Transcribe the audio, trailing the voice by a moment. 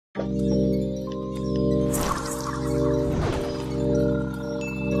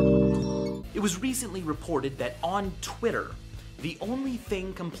It was recently reported that on Twitter, the only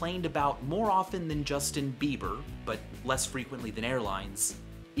thing complained about more often than Justin Bieber, but less frequently than airlines,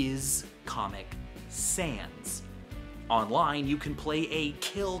 is Comic Sans. Online, you can play a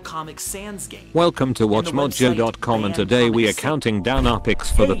Kill Comic Sans game. Welcome to WatchMojo.com, and today we are counting down our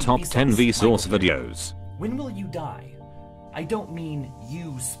picks for the top 10 Vsauce videos. When will you die? I don't mean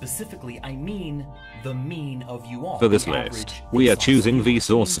you specifically, I mean the mean of you all. For this list, we are choosing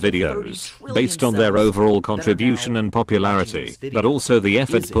Vsauce videos based on their overall contribution and popularity, but also the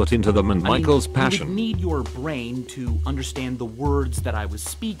effort put into them and Michael's passion. You would need your brain to understand the words that I was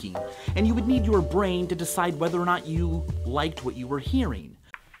speaking, and you would need your brain to decide whether or not you liked what you were hearing.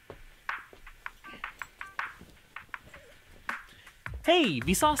 Hey,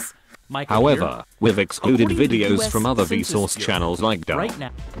 Vsauce. Michael However, here. we've excluded According to the videos US from other Census Vsauce Bureau, channels like Dog. Right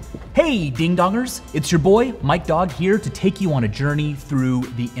now. Hey, ding-dongers! It's your boy, Mike Dog, here to take you on a journey through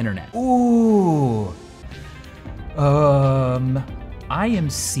the internet. Ooh. I am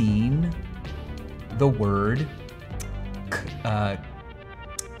seeing the word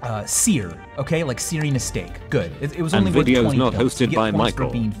sear, okay? Like searing a steak. Good. It was And only worth videos 20 not pills. You hosted get by points for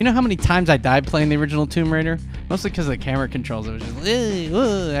Michael. being You know how many times I died playing the original Tomb Raider? Mostly because of the camera controls. It was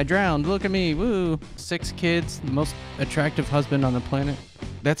just, I drowned, look at me, woo. 6 kids, the most attractive husband on the planet.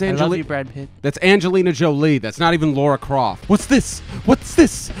 That's I love you, Brad Pitt. That's Angelina Jolie. That's not even Laura Croft. What's this? What's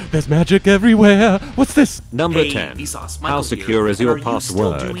this? There's magic everywhere. What's this? Number Hey, 10. Vsauce, How Michael secure here. is your And are you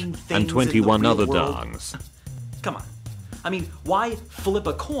still doing password? things And in the 21 real other world? dongs. Come on. I mean, why flip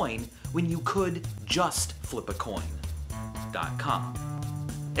a coin when you could just flip a coin.com?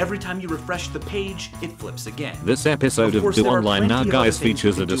 Every time you refresh the page, it flips again. This episode of course, Do there are Online Now plenty of other Guys things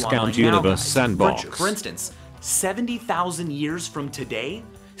features you a can do Discount online now, Universe guys. sandbox. For instance, 70,000 years from today,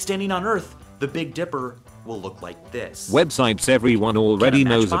 standing on Earth, the Big Dipper will look like this. Websites everyone already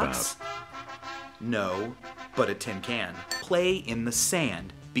Can a knows matchbox? about. No, but a tin can. Play in the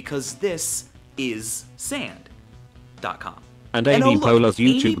sand, because this is sand.com. And Amy look, Poehler's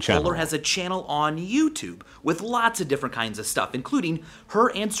YouTube Amy channel. Poehler has a channel on YouTube with lots of different kinds of stuff, including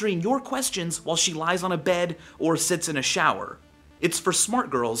her answering your questions while she lies on a bed or sits in a shower. It's for smart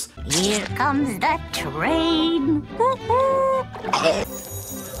girls. Here comes the train. The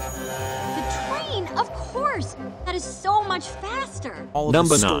train, of course. That is so much faster. All of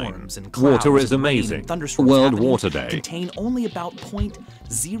Number the 9. storms and clouds Water is and rain amazing. and thunderstorms World happening Water Day. contain only about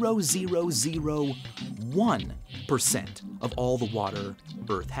 0.0001% of all the water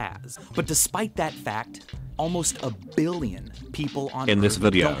Earth has. But despite that fact, almost 1 billion people on In this Earth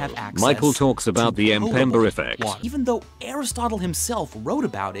video, don't have access Michael talks about to the potable Mpemba effect. water. Even though Aristotle himself wrote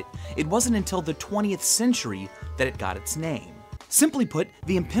about it, it wasn't until the 20th century that it got its name. Simply put,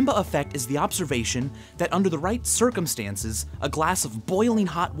 the Mpemba effect is the observation that under the right circumstances, a glass of boiling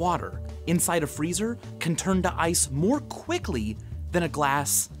hot water inside a freezer can turn to ice more quickly than a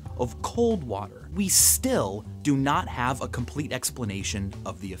glass of cold water. We still do not have a complete explanation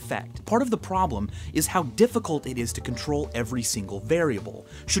of the effect. Part of the problem is how difficult it is to control every single variable.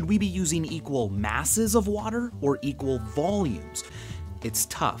 Should we be using equal masses of water or equal volumes? It's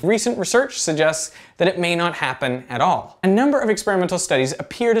tough. Recent research suggests that it may not happen at all. A number of experimental studies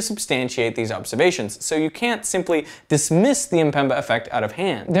appear to substantiate these observations, so you can't simply dismiss the Mpemba effect out of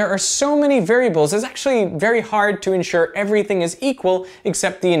hand. There are so many variables, it's actually very hard to ensure everything is equal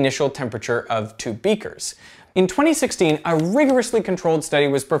except the initial temperature of 2 beakers. In 2016, a rigorously controlled study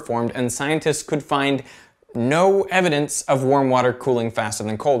was performed and scientists could find no evidence of warm water cooling faster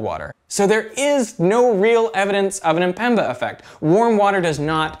than cold water. So there is no real evidence of an Mpemba effect. Warm water does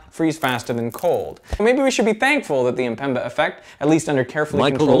not freeze faster than cold. Maybe we should be thankful that the Mpemba effect, at least under carefully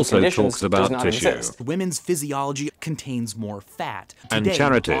Michael controlled also conditions, talks about does not tissue. exist. Women's physiology contains more fat. And Today,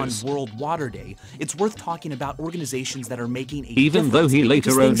 charities. on World Water Day, it's worth talking about organizations that are making a Even though difference, he later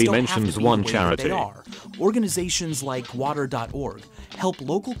because things only don't have to mentions be one the way that charity. They are. Organizations like water.org help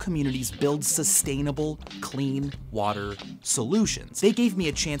local communities build sustainable, clean water solutions. They gave me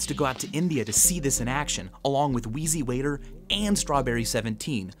a chance to go out to India to see this in action, along with Wheezy Waiter and Strawberry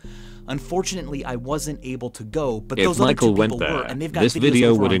 17. Unfortunately, I wasn't able to go, but If those other Michael 2 went people were, there, and they've got this videos video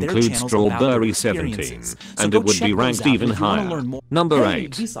over would on their include channels about their Strawberry 17, experiences. So and go it would check be those ranked out even if you wanna higher. learn more. Number Hey,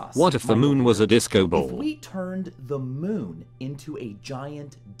 8. Vsauce, What if the Michael moon here. was a disco If ball? we turned the moon into a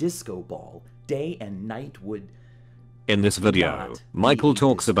giant disco ball, day and night would... In this video, Not Michael be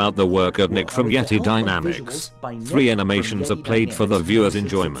talks this about the work of Well, Nick from with the Yeti help of Dynamics. visuals by Nick 3 from animations are Yeti played for the Dynamics, viewer's you should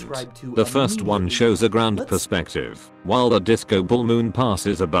enjoyment. subscribe to The first one immediately. shows a ground Let's- perspective, while the disco ball moon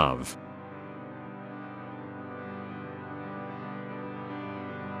passes above.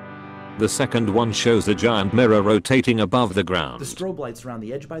 The second one shows a giant mirror rotating above the The ground. strobe lights around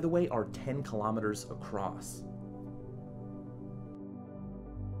the edge, by the way, are 10 kilometers across.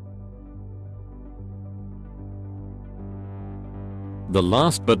 The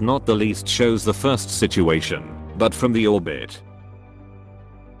last but not the least shows the first situation, but from the orbit.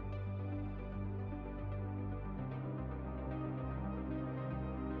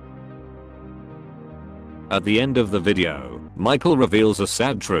 At the end of the video, Michael reveals a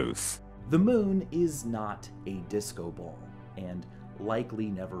sad truth. The moon is not a disco ball, and likely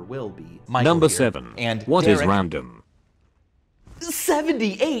never will be. Number 7. And What is Derek- random?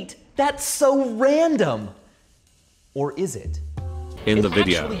 78? That's so random! Or is it? In It the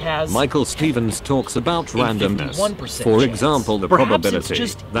video, actually has Michael Stevens talks about a randomness. 51% For chance. example, the Perhaps it's probability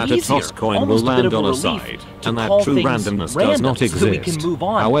just that a easier, toss coin will almost a bit land of a on a relief side, to and that call true things randomness does random not so that we exist. can move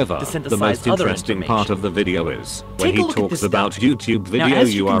on However, to the synthesize most other interesting part information. of the video is when Take a he look at talks this about study. YouTube video Now,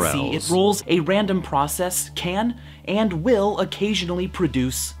 as you URLs. can see, it rolls a random process can and will occasionally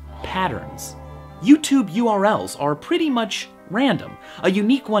produce patterns. YouTube URLs are pretty much random. A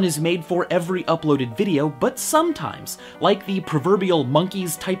unique one is made for every uploaded video, but sometimes, like the proverbial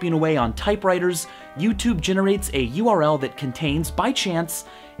monkeys typing away on typewriters, YouTube generates a URL that contains, by chance,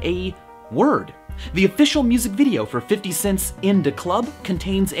 a word. The official music video for 50 Cent's In Da Club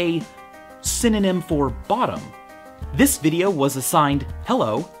contains a synonym for bottom. This video was assigned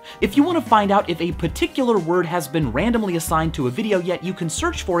hello. If you want to find out if a particular word has been randomly assigned to a video yet, you can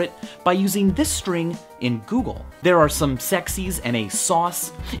search for it by using this string in Google. There are some sexies and a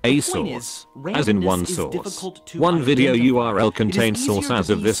sauce. A The point source, is, as in randomness one is source. difficult to One video identify. URL It is contains easier source to as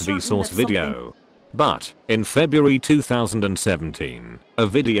of be this certain Vsauce that something- video. But, in February 2017, a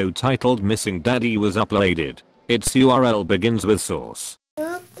video titled Missing Daddy was uploaded. Its URL begins with source.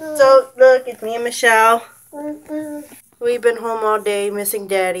 So, look, it's me and Michelle. We've been home all day missing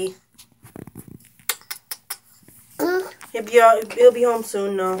Daddy. He'll be home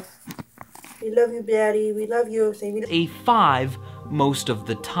soon, though. We love you, Daddy. We love you. Say we A 5 most of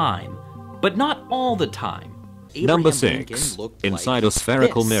the time, but not all the time. Number Abraham 6. Lincoln looked Inside like a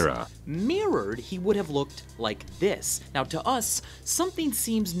spherical this. mirror. Mirrored, he would have looked like this. Now, to us, something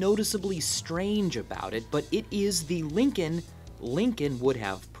seems noticeably strange about it, but it is the Lincoln would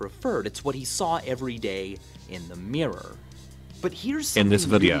have preferred. It's what he saw every day in the mirror. But here's something In this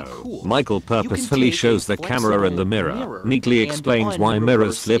video, really cool. Michael You can purposefully take shows a the camera in the flexible mirror, neatly and explains why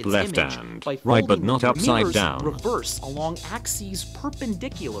mirrors unreverse flip its left image and by right but folding not them. upside Mirrors down. reverse along axes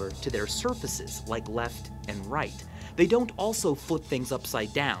perpendicular to their surfaces, like left and right. They don't also flip things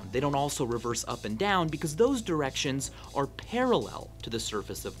upside down. They don't also reverse up and down because those directions are parallel to the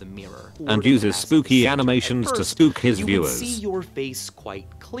surface of the mirror. And Or uses past spooky the center. animations At to first, spook his you viewers. can see your face quite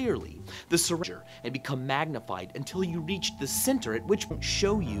clearly. The surrender and become magnified until you reach the center, at which won't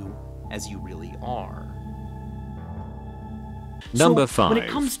show you as you really are. Number So, when it 5.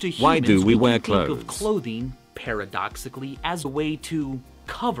 comes to Why humans, do we wear can think of clothes? clothing, paradoxically, as a way to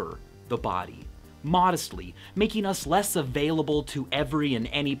cover the body. Modestly, making us less available to every and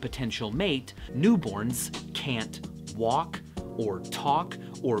any potential mate. Newborns can't walk, or talk,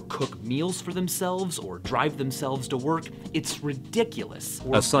 or cook meals for themselves, or drive themselves to work. It's ridiculous.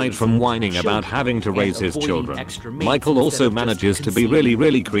 Or Aside from raising whining about children having to and raise his avoiding children, extra mates Michael instead also of just manages to be conceiving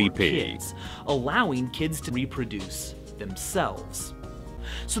really more creepy. kids, allowing kids to reproduce themselves.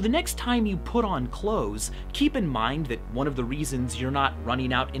 So the next time you put on clothes, keep in mind that one of the reasons you're not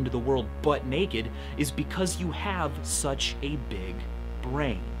running out into the world butt naked is because you have such a big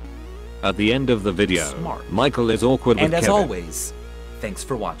brain. At the end of the video, Smart. Michael is awkward with And as Kevin. always, thanks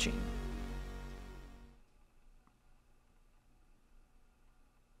for watching.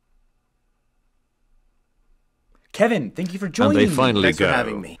 Kevin, thank you for joining they me. finally Thanks go. for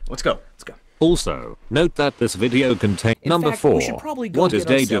having me. Let's go. Let's go. Also, note that this video contains In number fact, we 4. should probably go What is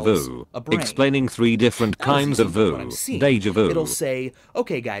get deja ourselves vu? a brain. Explaining 3 different That'll kinds see of something what I'm vu. seeing. Deja vu. It'll say,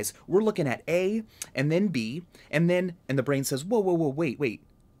 okay guys, we're looking at A, and then B, and the brain says, whoa, wait,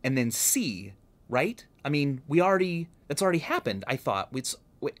 and then C, right? I mean, that's already happened, I thought.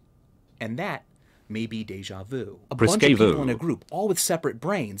 And that may be deja vu. A bunch of Presque people vu. in a group, all with separate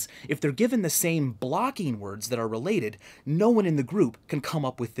brains, if they're given the same blocking words that are related, no one in the group can come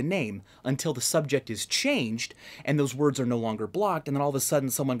up with the name until the subject is changed and those words are no longer blocked, and then all of a sudden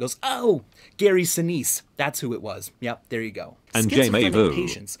someone goes, oh, Gary Sinise, That's who it was. Yep, there you go. And Schizophrenic J-Mavu.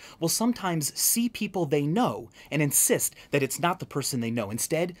 patients will sometimes see people they know and insist that it's not the person they know.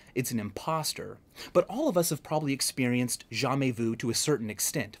 Instead, it's an imposter. But all of us have probably experienced jamais vu to a certain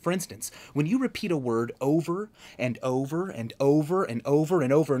extent. For instance, when you repeat a word over and over and over and over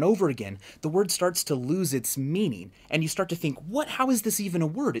and over and over again, the word starts to lose its meaning, and you start to think, how is this even a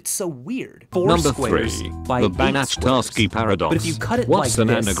word? It's so weird. 4 Number squares 3. by The 8 Banach-Tarski squares. paradox. But if you cut it What's like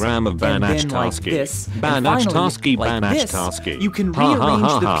an this, anagram of and then like Banach-Tarski? this, and finally Banach-Tarski, like this, Banach-Tarski. you can Ha, ha, rearrange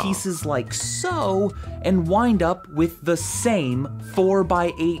ha, the ha. pieces like so and wind up with the same 4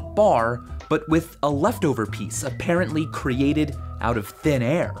 by 8 bar, but with a leftover piece apparently created out of thin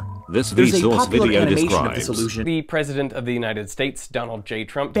air. This There's a Vsauce popular video animation of this describes. illusion. The President of the United States, Donald J.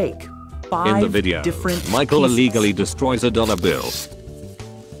 Trump, Fake. In 5 the video, different Michael pieces. illegally destroys a dollar bill.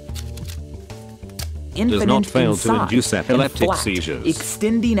 Infinite not fail to inside induce and epileptic flat, seizures.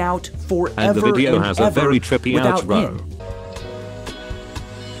 extending out forever And the video has a ever very trippy without outro. end.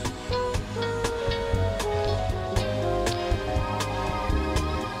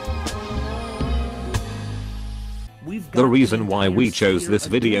 The reason why we chose this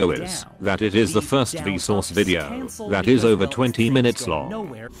video is that it is the first Vsauce video that is over 20 minutes long.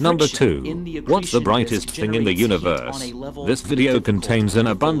 Number 2. What's the brightest thing in the universe? This video contains an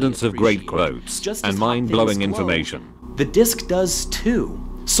abundance of great quotes and mind-blowing information. The disk does too.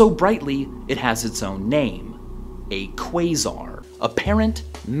 So brightly, it has its own name. A quasar. Apparent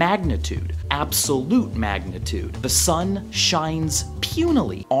magnitude. Absolute magnitude. The sun shines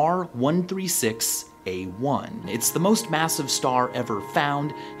punily. R136A1. It's the most massive star ever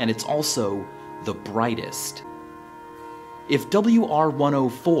found, and it's also the brightest. If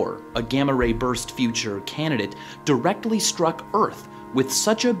WR104, a gamma-ray burst future candidate, directly struck Earth with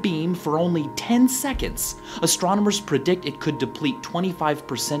such a beam for only 10 seconds, astronomers predict it could deplete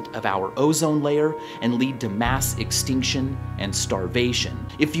 25% of our ozone layer and lead to mass extinction and starvation.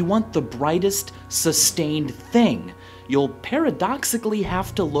 If you want the brightest, sustained thing, you'll paradoxically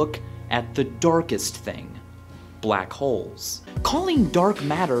have to look at the darkest thing, black holes. Calling dark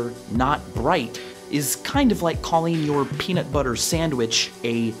matter not bright is kind of like calling your peanut butter sandwich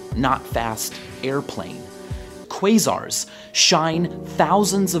a not fast airplane. Quasars shine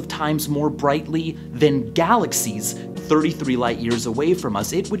thousands of times more brightly than galaxies 33 light years away from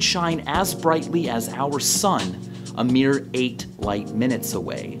us. It would shine as brightly as our sun, a mere 8 light minutes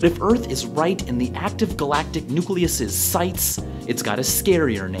away. But if Earth is right in the active galactic nucleus's sights, it's got a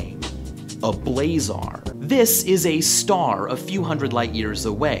scarier name. A blazar. This is a star a few hundred light years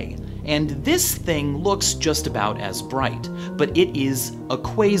away, and this thing looks just about as bright, but it is a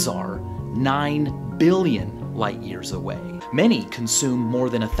quasar 9 billion light years away. Many consume more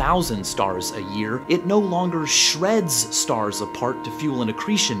than 1,000 stars a year. It no longer shreds stars apart to fuel an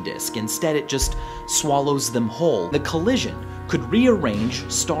accretion disk. Instead, it just swallows them whole. The collision could rearrange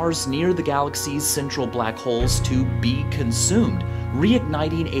stars near the galaxy's central black holes to be consumed,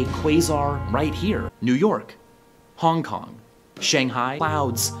 reigniting a quasar right here. New York, Hong Kong, Shanghai,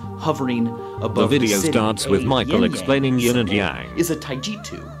 clouds hovering above The video city. starts with A Michael yin-yang explaining yin and symbol yang. is a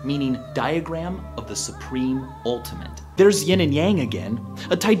taijitsu, meaning diagram of the supreme ultimate. There's yin and yang again.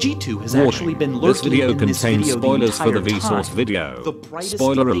 A taijitsu has actually been This lurking video in this contains video spoilers the for the entire Vsauce time. video. The brightest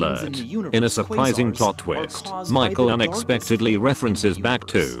Spoiler things alert. in the universe, In a surprising quasars, plot are twist, caused by Michael the unexpectedly darkest references thing in the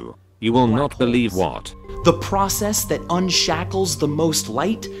back universe. to, you will Black not believe holes. what. The process that unshackles the most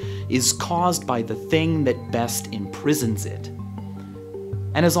light is caused by the thing that best imprisons it.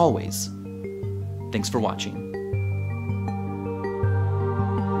 And as always, thanks for watching.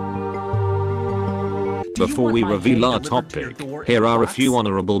 Before we reveal our top pick, here are a few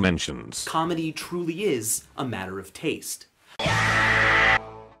honorable mentions. Comedy truly is a matter of taste. Get out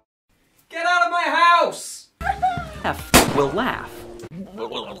of my house! Laugh will laugh.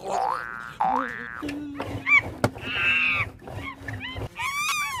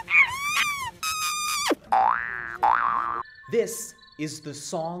 This is the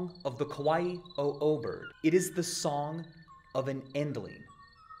song of the kawaii o bird. It is the song of an endling,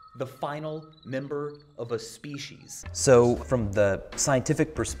 the final member of a species. So, from the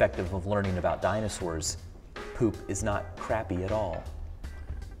scientific perspective of learning about dinosaurs, poop is not crappy at all.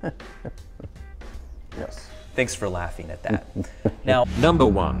 Yes. Thanks for laughing at that. Now, Number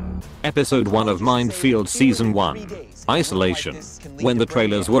 1. Episode 1 of Minefield Season 1. Isolation. When the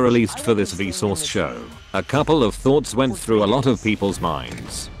trailers were released for this Vsauce show, a couple of thoughts went through a lot of people's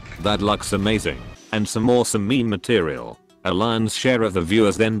minds. That looks amazing. And some awesome meme material. A lion's share of the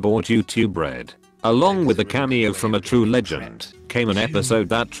viewers then bought YouTube Red. Along with a cameo from a true legend, came an episode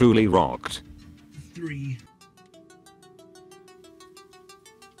that truly rocked. 3.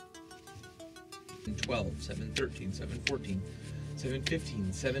 7:12, 7:13, 7:14,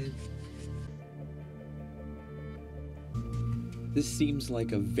 7:15, 7... This seems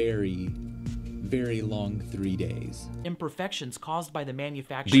like a very, very long 3 days. Imperfections caused by the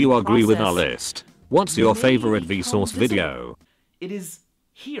manufacturing Do you agree with our process list? What's your may favorite become Vsauce video? visible. It is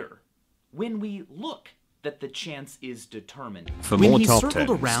here, when we look, that the chance is determined. For When more he top circled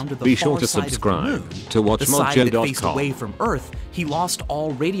 10s, around to the be sure far to side of the subscribe moon, to the side that faced WatchMojo.com. away from Earth, he lost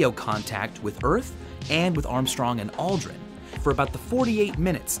all radio contact with Earth and with Armstrong and Aldrin. For about the 48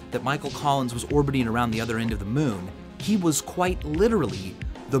 minutes that Michael Collins was orbiting around the other end of the moon, he was quite literally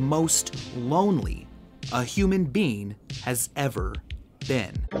the most lonely a human being has ever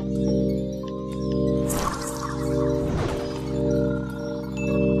been.